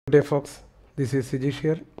Good day folks, this is Sijish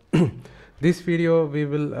here. This video we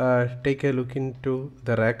will take a look into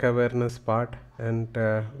the rack awareness part and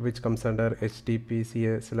which comes under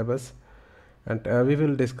HDPCA syllabus, and we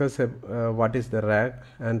will discuss what is the rack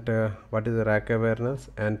and what is the rack awareness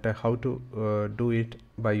and how to do it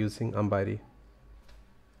by using Ambari.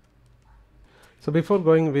 So before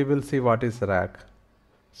going, we will see what is rack.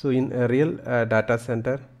 So in a real data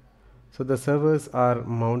center, so the servers are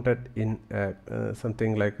mounted in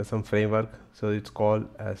something like some framework, so it's called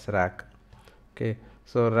as rack. Okay,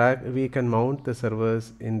 so rack, we can mount the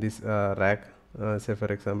servers in this rack. Say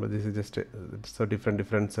for example, this is just so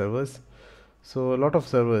different servers, so a lot of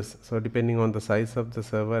servers, so depending on the size of the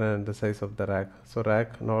server and the size of the rack. So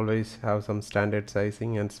rack always have some standard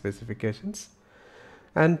sizing and specifications,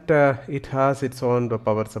 and it has its own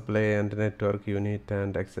power supply and network unit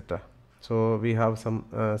and etc. So we have some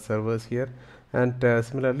servers here, and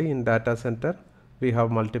similarly in data center we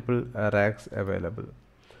have multiple racks available.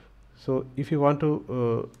 So if you want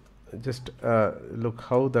to just look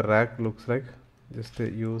how the rack looks like, just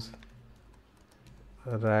use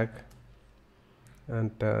a rack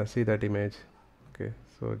and see that image. Okay,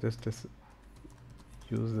 so just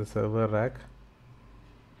use the server rack,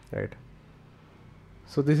 right?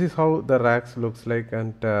 So this is how the racks looks like,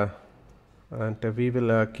 and we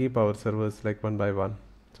will keep our servers like one by one.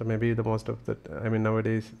 So maybe the most of the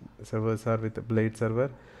nowadays servers are with a blade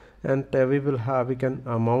server, and we can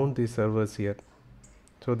mount these servers here.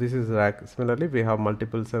 So this is rack. Similarly, we have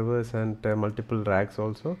multiple servers and multiple racks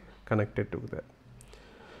also connected to that.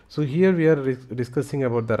 So here we are discussing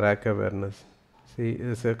about the rack awareness. See,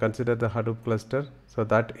 consider the Hadoop cluster, so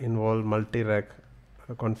that involve multi-rack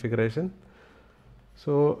configuration.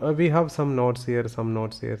 So we have some nodes here, some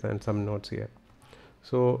nodes here, and some nodes here.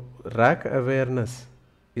 So rack awareness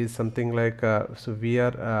is something like so we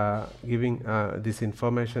are giving this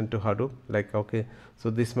information to Hadoop, like okay, so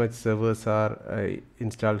this much servers are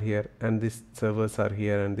installed here, and these servers are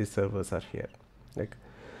here, and these servers are here. Like,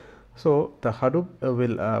 so the Hadoop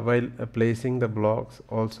will while placing the blocks,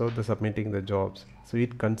 also the submitting the jobs, so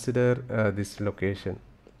it consider this location.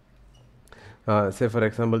 Say for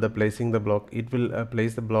example, the placing the block, it will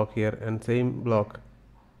place the block here, and same block,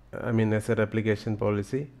 as a replication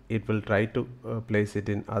policy, it will try to place it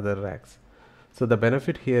in other racks. So the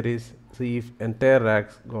benefit here is, see, if entire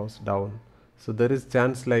racks goes down, so there is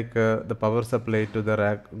chance like the power supply to the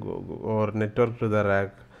rack or network to the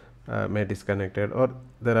rack may disconnected, or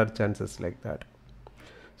there are chances like that.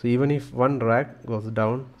 So even if one rack goes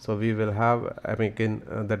down, so we will have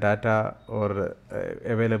the data or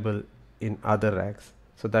available in other racks.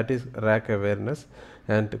 So that is rack awareness,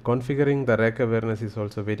 and configuring the rack awareness is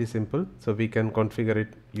also very simple. So we can configure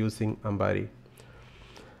it using Ambari.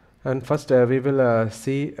 And first we will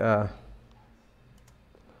see how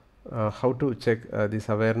to check this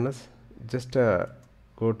awareness. Just go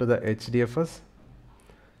to the HDFS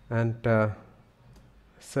and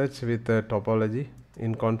search with topology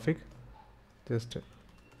in config. Just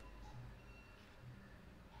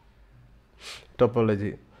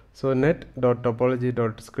topology. So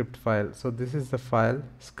net.topology.script file. So this is the file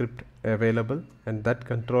script available, and that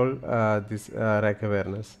control this rack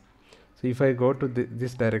awareness. So if I go to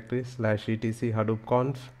this directory /etc hadoop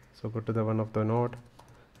conf, so go to the one of the node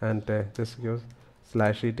and just use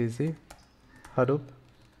 /etc hadoop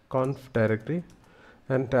conf directory,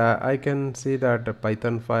 and I can see that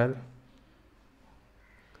Python file.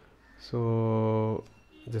 So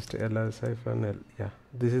just ls-l, yeah,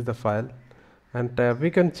 this is the file. And we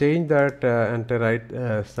can change that and write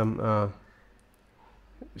some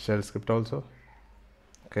shell script also.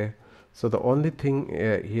 Okay, so the only thing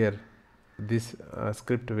here this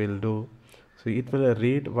script will do, so it will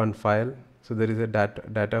read one file. So there is a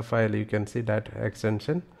data file, you can see that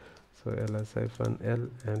extension. So ls-l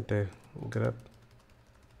and grep.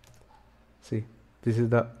 See, this is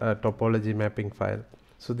the topology mapping file.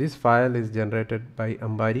 So this file is generated by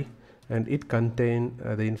Ambari, and it contains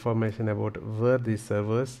the information about where these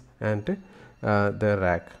servers and the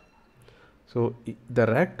rack. So the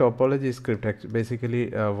rack topology script basically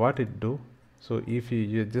what it do, so if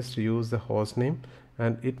you just use the host name,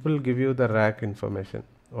 and it will give you the rack information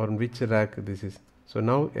on which rack this is. So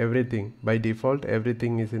now everything by default,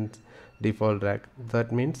 everything is in default rack.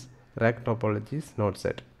 That means rack topology is not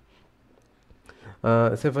set.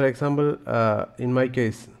 Say for example, in my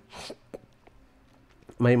case,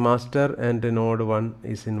 my master and node 1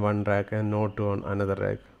 is in one rack and node 2 on another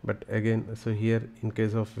rack. But again, so here in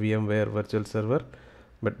case of VMware virtual server,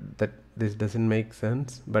 but that this doesn't make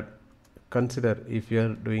sense. But consider if you are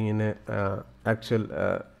doing in a actual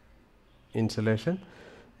installation,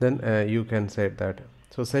 then you can set that.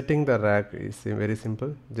 So setting the rack is very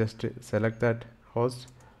simple. Just select that host,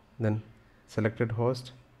 then selected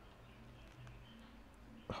host,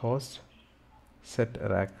 set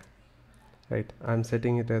rack. Right, I'm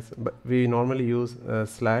setting it as, but we normally use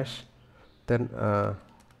slash, then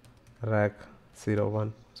rack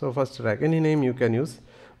 01. So first rack, any name you can use,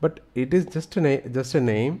 but it is just a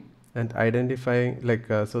name and identifying like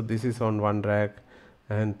so this is on one rack,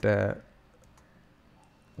 and the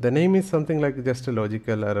name is something like just a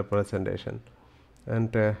logical representation.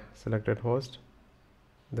 And selected host,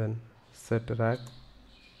 then set rack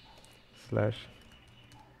slash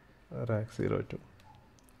rack 02.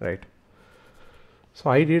 Right, so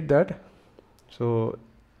I did that. So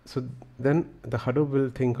then the Hadoop will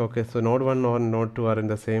think, okay, so node 1 or node 2 are in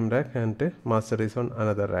the same rack and master is on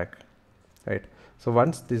another rack. Right, so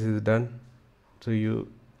once this is done, so you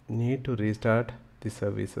need to restart the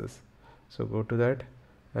services. So go to that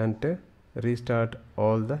and restart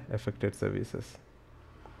all the affected services.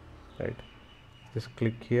 Right, just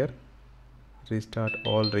click here, restart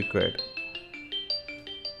all required.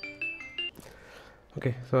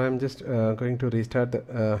 Okay, so I'm just going to restart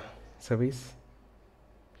the service.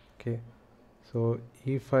 Okay, so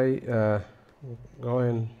if I go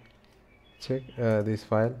and check this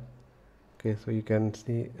file, okay, so you can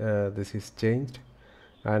see this is changed,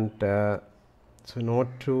 and so node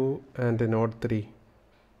 2 and node 3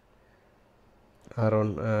 are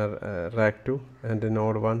on rack 2, and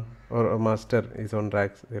node 1 or master is on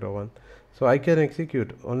rack 01. So I can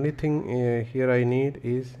execute. Only thing here I need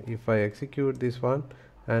is if I execute this one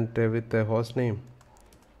and with the host name,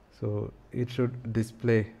 so it should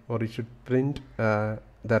display or it should print the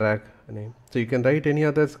rack name. So you can write any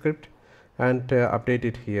other script and update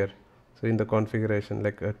it here. So in the configuration,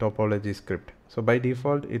 like a topology script. So by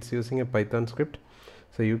default it's using a Python script.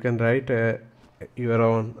 So you can write your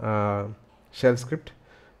own shell script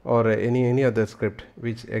or any other script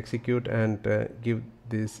which execute and give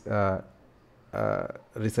this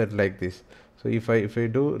result like this. So if I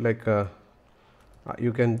do like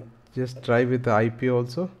you can just try with the IP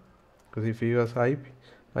also, because if you use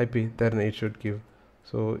IP then it should give.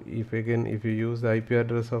 So if you use the IP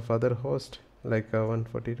address of other host like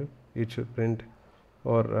 142, it should print,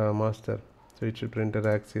 or master, so it should print a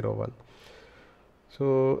rack 01.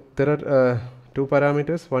 So there are two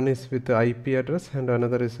parameters. One is with the IP address and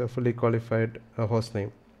another is a fully qualified host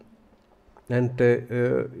name, and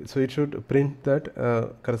so it should print that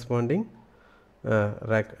corresponding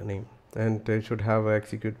rack name, and it should have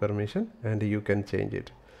execute permission, and you can change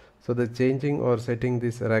it. So the changing or setting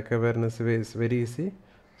this rack awareness way is very easy.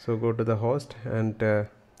 So go to the host and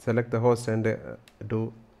select the host and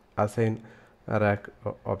do assign a rack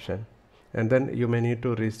option, and then you may need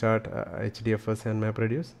to restart HDFS and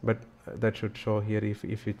MapReduce, but that should show here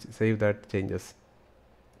if it save that changes.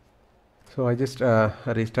 So I just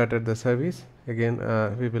restarted the service again.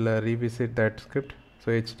 We will revisit that script.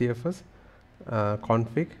 So HDFS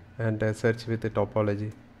config and search with the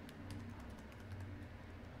topology.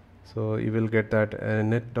 So you will get that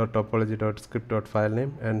net.topology.script.file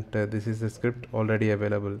name, and this is the script already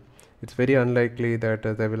available. It's very unlikely that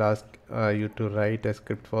they will ask you to write a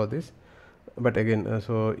script for this, but again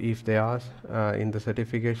so if they ask in the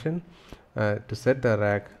certification to set the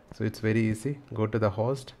rack, so it's very easy. Go to the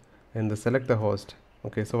host and select the host.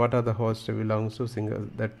 Okay, so what are the hosts belongs to single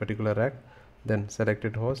that particular rack, then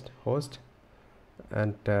selected host,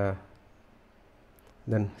 and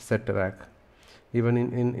then set rack. Even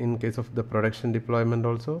in case of the production deployment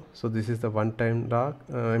also, so this is the one-time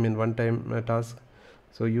task,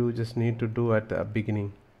 so you just need to do at the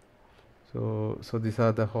beginning. So these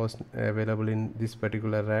are the hosts available in this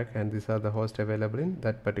particular rack, and these are the hosts available in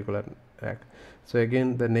that particular rack. So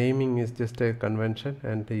again the naming is just a convention,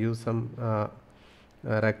 and use some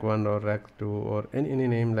rack 1 or rack 2 or any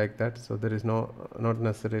name like that. So there is not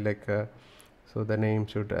necessarily like so the name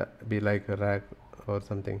should be like a rack or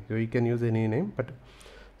something. So you can use any name, but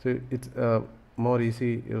so it's more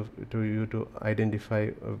easy to you to identify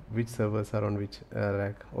which servers are on which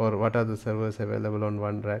rack, or what are the servers available on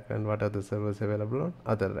one rack and what are the servers available on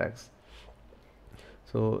other racks.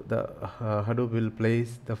 So the Hadoop will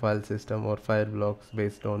place the file system or file blocks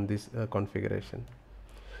based on this configuration.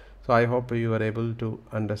 So I hope you are able to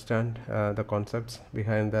understand the concepts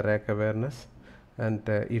behind the rack awareness, and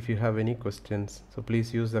if you have any questions, so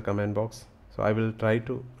please use the comment box. So I will try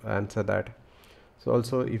to answer that. So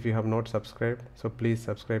also if you have not subscribed, so please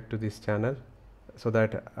subscribe to this channel so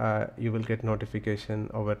that you will get notification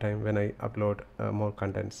over time when I upload more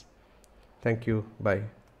contents. Thank you. Bye.